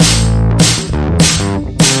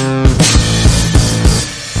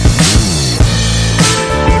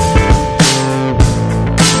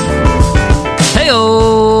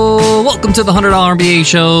Welcome to the $100 MBA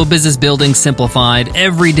Show, Business Building Simplified,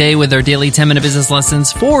 every day with our daily 10-minute business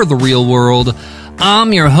lessons for the real world.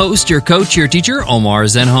 I'm your host, your coach, your teacher, Omar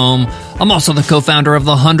Zenhom. I'm also the co-founder of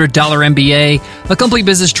the $100 MBA, a complete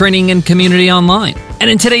business training and community online. And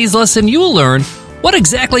in today's lesson, you will learn what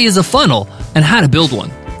exactly is a funnel and how to build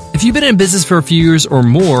one. If you've been in business for a few years or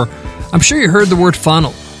more, I'm sure you heard the word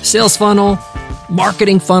funnel. Sales funnel,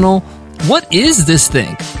 marketing funnel. What is this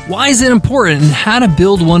thing? Why is it important, and how to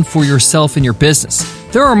build one for yourself and your business?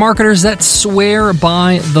 There are marketers that swear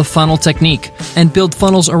by the funnel technique and build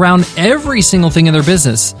funnels around every single thing in their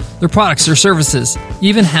business, their products, their services,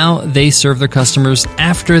 even how they serve their customers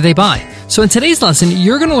after they buy. So in today's lesson,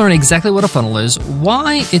 you're going to learn exactly what a funnel is,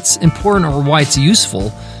 why it's important or why it's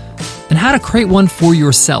useful, and how to create one for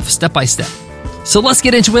yourself step by step. So let's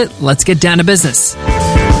get into it. Let's get down to business.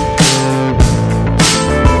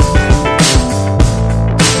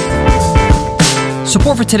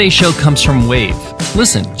 Support for today's show comes from Wave.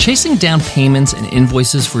 Listen, chasing down payments and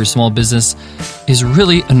invoices for your small business is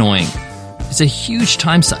really annoying. It's a huge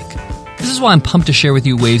time suck. This is why I'm pumped to share with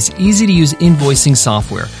you Wave's easy-to-use invoicing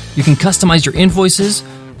software. You can customize your invoices,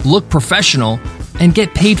 look professional, and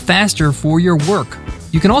get paid faster for your work.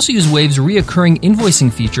 You can also use Wave's reoccurring invoicing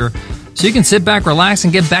feature so you can sit back, relax,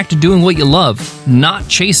 and get back to doing what you love, not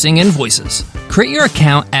chasing invoices. Create your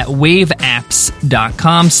account at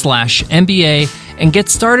waveapps.com/MBA and get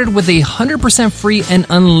started with 100% free and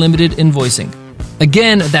unlimited invoicing.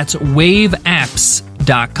 Again, that's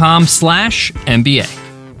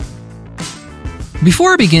waveapps.com/MBA.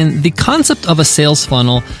 Before I begin, the concept of a sales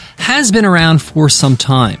funnel has been around for some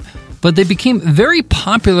time, but they became very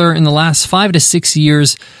popular in the last 5 to 6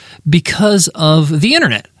 years because of the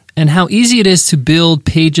internet and how easy it is to build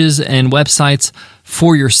pages and websites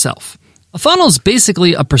for yourself. A funnel is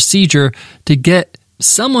basically a procedure to get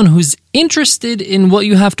someone who's interested in what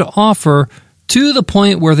you have to offer to the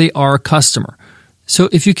point where they are a customer. So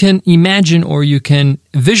if you can imagine or you can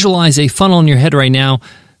visualize a funnel in your head right now,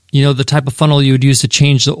 you know, the type of funnel you would use to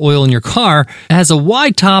change the oil in your car, it has a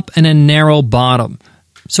wide top and a narrow bottom.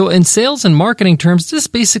 So in sales and marketing terms, this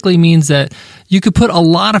basically means that you could put a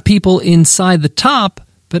lot of people inside the top,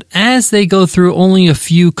 but as they go through, only a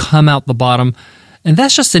few come out the bottom. And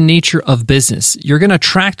that's just the nature of business. You're going to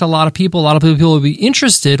attract a lot of people. A lot of people will be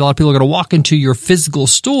interested. A lot of people are going to walk into your physical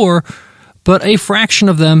store, but a fraction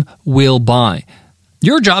of them will buy.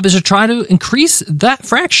 Your job is to try to increase that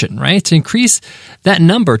fraction, right? To increase that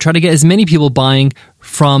number. Try to get as many people buying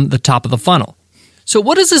from the top of the funnel. So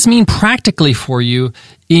what does this mean practically for you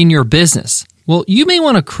in your business? Well, you may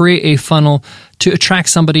want to create a funnel to attract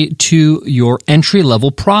somebody to your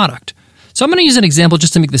entry-level product. So I'm going to use an example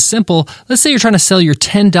just to make this simple. Let's say you're trying to sell your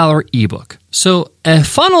 $10 ebook. So a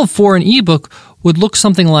funnel for an ebook would look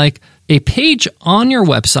something like a page on your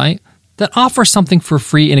website that offers something for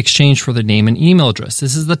free in exchange for the name and email address.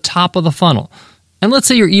 This is the top of the funnel. And let's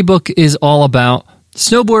say your ebook is all about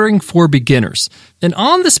snowboarding for beginners. And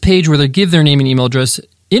on this page where they give their name and email address,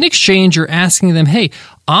 in exchange, you're asking them, hey,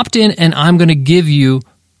 opt in and I'm going to give you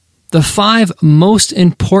the 5 most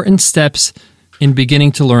important steps in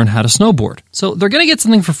beginning to learn how to snowboard. So they're going to get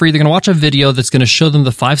something for free. They're going to watch a video that's going to show them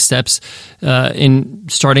the 5 steps in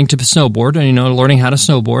starting to snowboard and, learning how to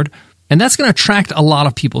snowboard. And that's going to attract a lot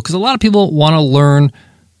of people because a lot of people want to learn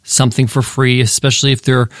something for free, especially if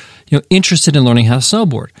they're interested in learning how to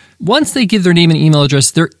snowboard. Once they give their name and email address,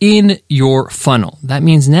 they're in your funnel. That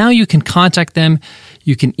means now you can contact them,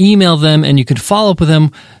 you can email them, and you can follow up with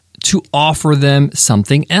them to offer them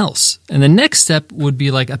something else. And the next step would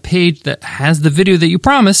be like a page that has the video that you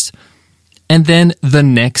promised, and then the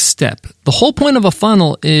next step. The whole point of a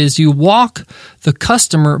funnel is you walk the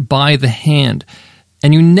customer by the hand,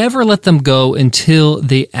 and you never let them go until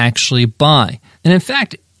they actually buy. And in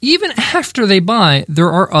fact, even after they buy,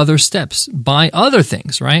 there are other steps. Buy other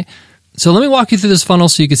things, right? So let me walk you through this funnel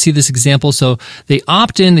so you can see this example. So they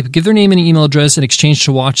opt in, they give their name and email address in exchange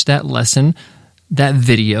to watch that lesson, that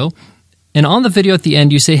video. And on the video at the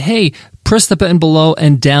end, you say, hey, press the button below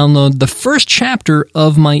and download the first chapter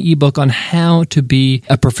of my ebook on how to be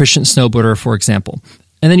a proficient snowboarder, for example.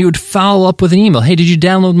 And then you would follow up with an email. Hey, did you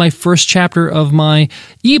download my first chapter of my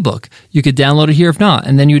ebook? You could download it here if not.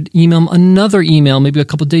 And then you'd email them another email maybe a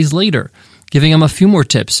couple of days later, giving them a few more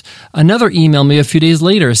tips. Another email maybe a few days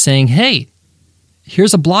later saying, hey,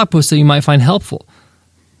 here's a blog post that you might find helpful.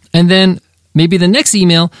 And then maybe the next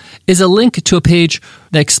email is a link to a page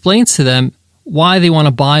that explains to them why they want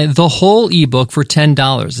to buy the whole ebook for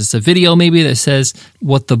 $10. It's a video maybe that says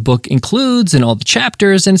what the book includes and all the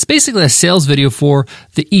chapters, and it's basically a sales video for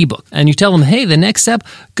the ebook. And you tell them, hey, the next step,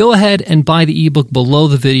 go ahead and buy the ebook below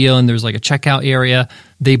the video, and there's like a checkout area.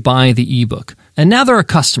 They buy the ebook. And now they're a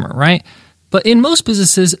customer, right? But in most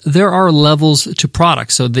businesses, there are levels to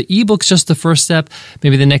products. So the ebook's just the first step.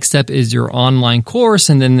 Maybe the next step is your online course,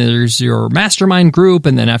 and then there's your mastermind group,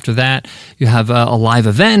 and then after that, you have a live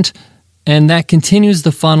event. And that continues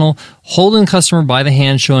the funnel, holding the customer by the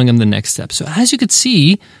hand, showing them the next step. So as you can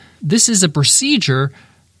see, this is a procedure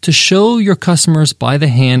to show your customers by the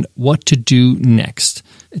hand what to do next.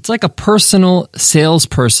 It's like a personal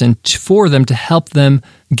salesperson for them to help them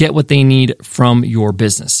get what they need from your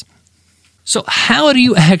business. So how do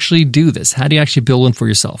you actually do this? How do you actually build one for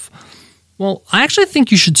yourself? Well, I actually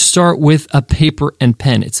think you should start with a paper and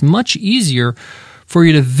pen. It's much easier for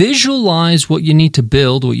you to visualize what you need to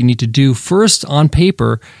build, what you need to do first on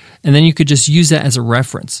paper, and then you could just use that as a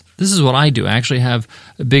reference. This is what I do. I actually have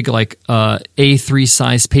a big A3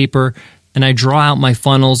 size paper, and I draw out my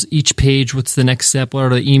funnels, each page, what's the next step, what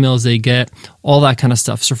are the emails they get, all that kind of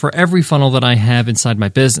stuff. So for every funnel that I have inside my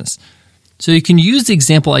business. So you can use the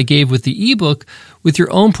example I gave with the ebook with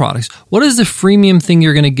your own products. What is the freemium thing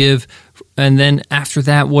you're going to give? And then after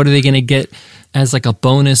that, what are they going to get as like a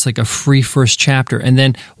bonus, like a free first chapter? And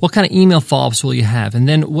then what kind of email follow-ups will you have? And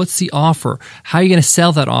then what's the offer? How are you going to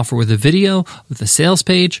sell that offer? With a video, with a sales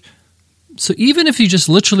page? So even if you just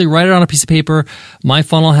literally write it on a piece of paper, my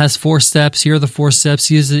funnel has 4 steps. Here are the 4 steps.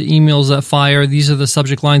 These are the emails that fire. These are the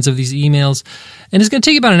subject lines of these emails. And it's going to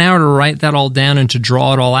take you about an hour to write that all down and to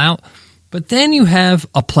draw it all out. But then you have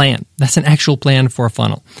a plan. That's an actual plan for a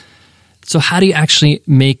funnel. So how do you actually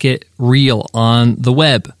make it real on the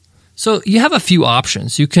web? So you have a few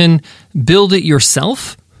options. You can build it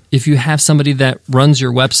yourself. If you have somebody that runs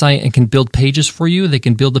your website and can build pages for you, they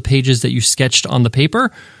can build the pages that you sketched on the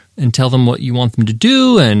paper and tell them what you want them to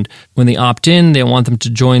do. And when they opt in, they want them to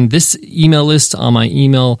join this email list on my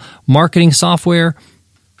email marketing software.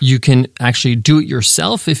 You can actually do it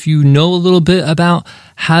yourself if you know a little bit about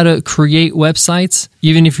how to create websites,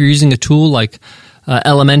 even if you're using a tool like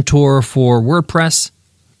Elementor for WordPress,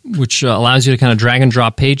 which allows you to kind of drag and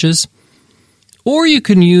drop pages. Or you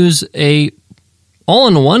can use a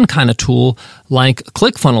all-in-one kind of tool like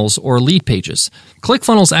ClickFunnels or Lead Pages.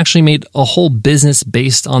 ClickFunnels actually made a whole business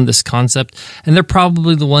based on this concept, and they're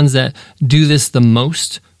probably the ones that do this the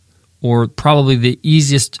most, or probably the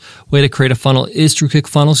easiest way to create a funnel is through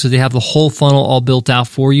ClickFunnels, because they have the whole funnel all built out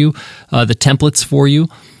for you, the templates for you.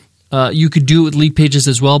 You could do it with Lead Pages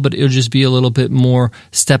as well, but it'll just be a little bit more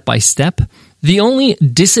step-by-step. The only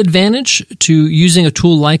disadvantage to using a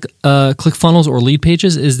tool like ClickFunnels or Lead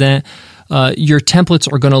Pages is that your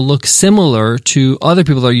templates are going to look similar to other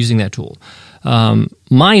people that are using that tool.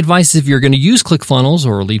 My advice, if you're going to use ClickFunnels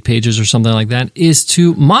or Lead Pages or something like that, is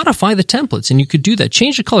to modify the templates. And you could do that.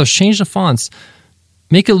 Change the colors, change the fonts,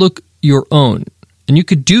 make it look your own. And you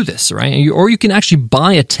could do this, right? Or you can actually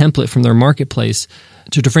buy a template from their marketplace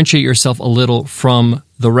to differentiate yourself a little from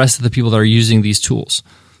the rest of the people that are using these tools.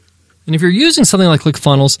 And if you're using something like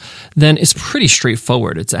ClickFunnels, then it's pretty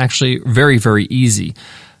straightforward. It's actually very, very easy.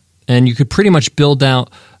 And you could pretty much build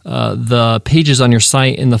out the pages on your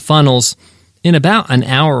site in the funnels in about an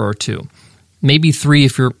hour or 2, maybe 3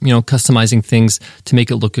 if you're customizing things to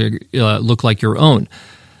make it look like your own.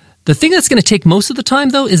 The thing that's going to take most of the time,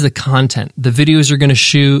 though, is the content. The videos you're going to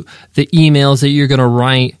shoot, the emails that you're going to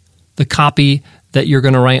write, the copy that you're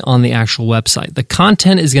going to write on the actual website. The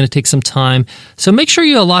content is going to take some time, so make sure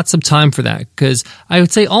you allot some time for that, because I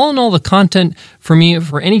would say all in all, the content for me,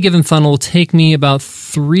 for any given funnel, will take me about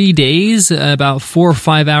 3 days, about 4 or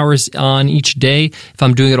 5 hours on each day if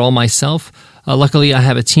I'm doing it all myself. Luckily, I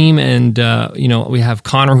have a team, and we have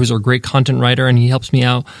Connor, who's our great content writer, and he helps me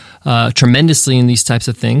out tremendously in these types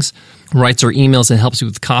of things. Writes our emails and helps you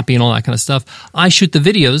with copy and all that kind of stuff. I shoot the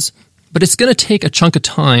videos, but it's going to take a chunk of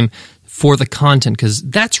time for the content, because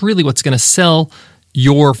that's really what's going to sell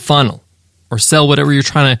your funnel, or sell whatever you're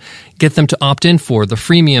trying to get them to opt in for, the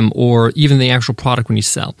freemium or even the actual product when you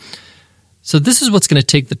sell. So this is what's going to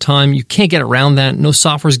take the time. You can't get around that. No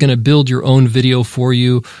software is going to build your own video for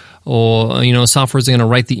you, or software is going to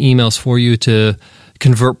write the emails for you to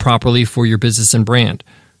convert properly for your business and brand.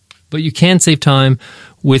 But you can save time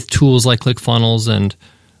with tools like ClickFunnels and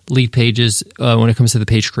Lead Pages when it comes to the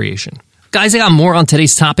page creation. Guys, I got more on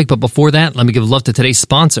today's topic, but before that, let me give love to today's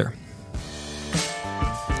sponsor.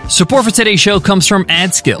 Support for today's show comes from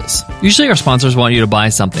AdSkills. Usually our sponsors want you to buy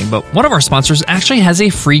something, but one of our sponsors actually has a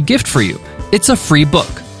free gift for you. It's a free book.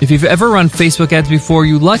 If you've ever run Facebook ads before,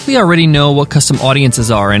 you likely already know what custom audiences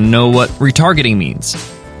are and know what retargeting means.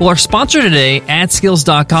 Well, our sponsor today,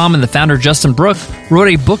 AdSkills.com, and the founder, Justin Brooke, wrote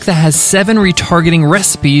a book that has 7 retargeting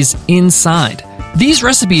recipes inside. These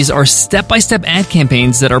recipes are step-by-step ad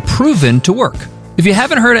campaigns that are proven to work. If you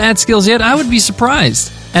haven't heard of AdSkills yet, I would be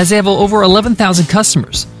surprised, as they have over 11,000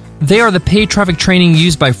 customers. They are the paid traffic training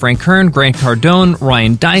used by Frank Kern, Grant Cardone,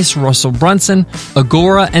 Ryan Deiss, Russell Brunson,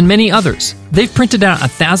 Agora, and many others. They've printed out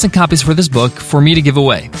 1,000 copies for this book for me to give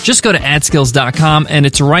away. Just go to AdSkills.com, and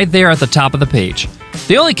it's right there at the top of the page.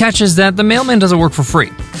 The only catch is that the mailman doesn't work for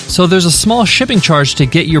free, so there's a small shipping charge to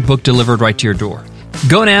get your book delivered right to your door.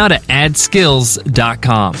 Go now to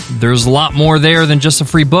AdSkills.com. There's a lot more there than just a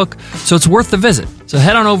free book, so it's worth the visit. So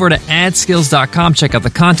head on over to AdSkills.com, check out the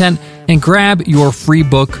content, and grab your free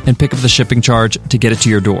book and pick up the shipping charge to get it to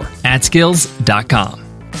your door. AdSkills.com.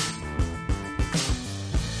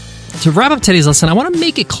 To wrap up today's lesson, I want to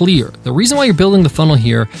make it clear. The reason why you're building the funnel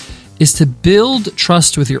here is to build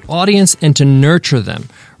trust with your audience and to nurture them,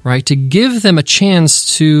 right? To give them a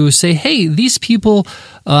chance to say, hey, these people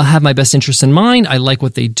have my best interest in mind. I like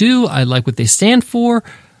what they do. I like what they stand for.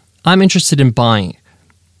 I'm interested in buying.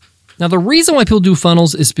 Now, the reason why people do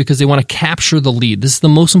funnels is because they want to capture the lead. This is the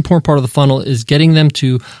most important part of the funnel, is getting them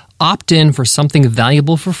to opt in for something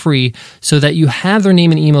valuable for free so that you have their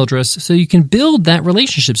name and email address so you can build that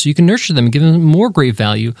relationship, so you can nurture them, give them more great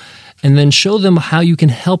value, and then show them how you can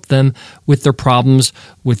help them with their problems,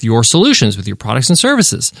 with your solutions, with your products and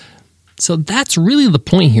services. So that's really the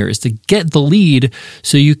point here, is to get the lead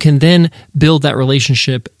so you can then build that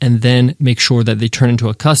relationship and then make sure that they turn into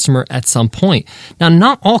a customer at some point. Now,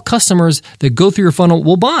 not all customers that go through your funnel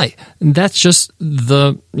will buy. And that's just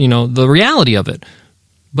the reality of it.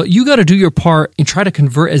 But you got to do your part and try to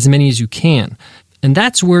convert as many as you can. And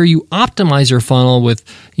that's where you optimize your funnel with,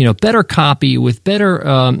 better copy, with better,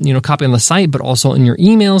 copy on the site, but also in your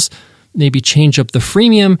emails. Maybe change up the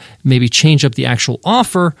freemium, maybe change up the actual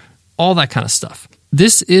offer, all that kind of stuff.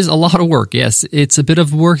 This is a lot of work. Yes, it's a bit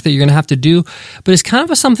of work that you're going to have to do, but it's kind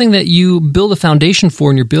of something that you build a foundation for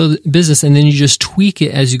in your business, and then you just tweak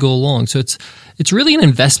it as you go along. So it's really an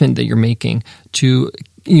investment that you're making to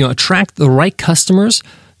attract the right customers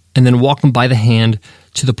and then walk them by the hand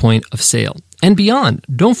to the point of sale and beyond.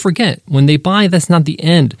 Don't forget, when they buy, that's not the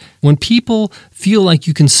end. When people feel like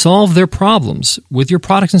you can solve their problems with your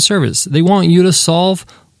products and service, they want you to solve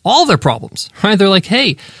all their problems, right? They're like,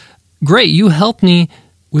 hey, great, you helped me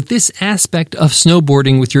with this aspect of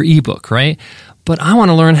snowboarding with your ebook, right? But I want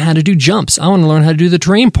to learn how to do jumps. I want to learn how to do the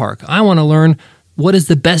terrain park. I want to learn what is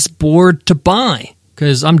the best board to buy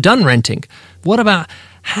because I'm done renting. What about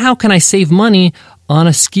how can I save money on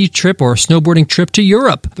a ski trip or a snowboarding trip to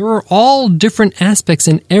Europe? There are all different aspects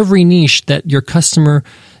in every niche that your customer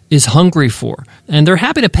is hungry for, and they're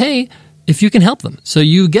happy to pay if you can help them. So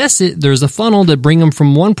you guessed it, there's a funnel to bring them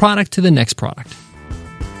from one product to the next product.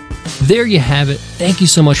 There you have it. Thank you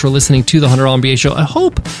so much for listening to the $100 MBA Show. I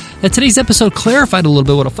hope that today's episode clarified a little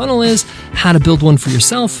bit what a funnel is, how to build one for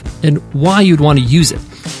yourself, and why you'd want to use it.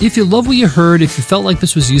 If you love what you heard, if you felt like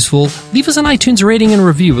this was useful, leave us an iTunes rating and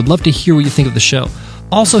review. We'd love to hear what you think of the show.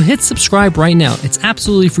 Also, hit subscribe right now. It's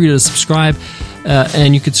absolutely free to subscribe,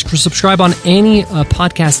 and you could subscribe on any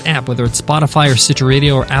podcast app, whether it's Spotify or Stitcher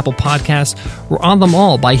Radio or Apple Podcasts. We're on them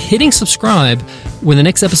all. By hitting subscribe, when the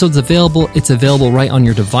next episode's available, it's available right on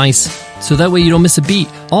your device, so that way you don't miss a beat.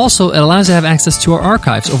 Also, it allows you to have access to our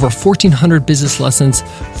archives, over 1,400 business lessons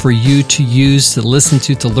for you to use, to listen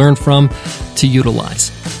to learn from, to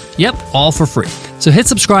utilize. Yep, all for free. So hit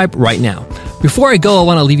subscribe right now. Before I go, I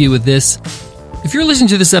want to leave you with this. If you're listening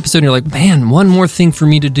to this episode and you're like, man, one more thing for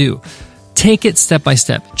me to do, take it step by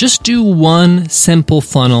step. Just do one simple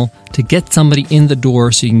funnel to get somebody in the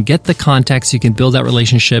door so you can get the contacts, you can build that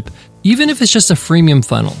relationship. Even if it's just a freemium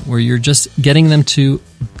funnel where you're just getting them to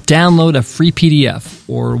download a free PDF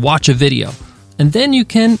or watch a video. And then you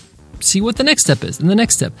can see what the next step is and the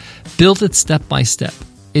next step. Build it step by step.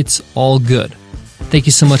 It's all good. Thank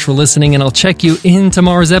you so much for listening, and I'll check you in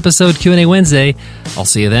tomorrow's episode, Q&A Wednesday. I'll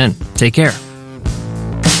see you then. Take care.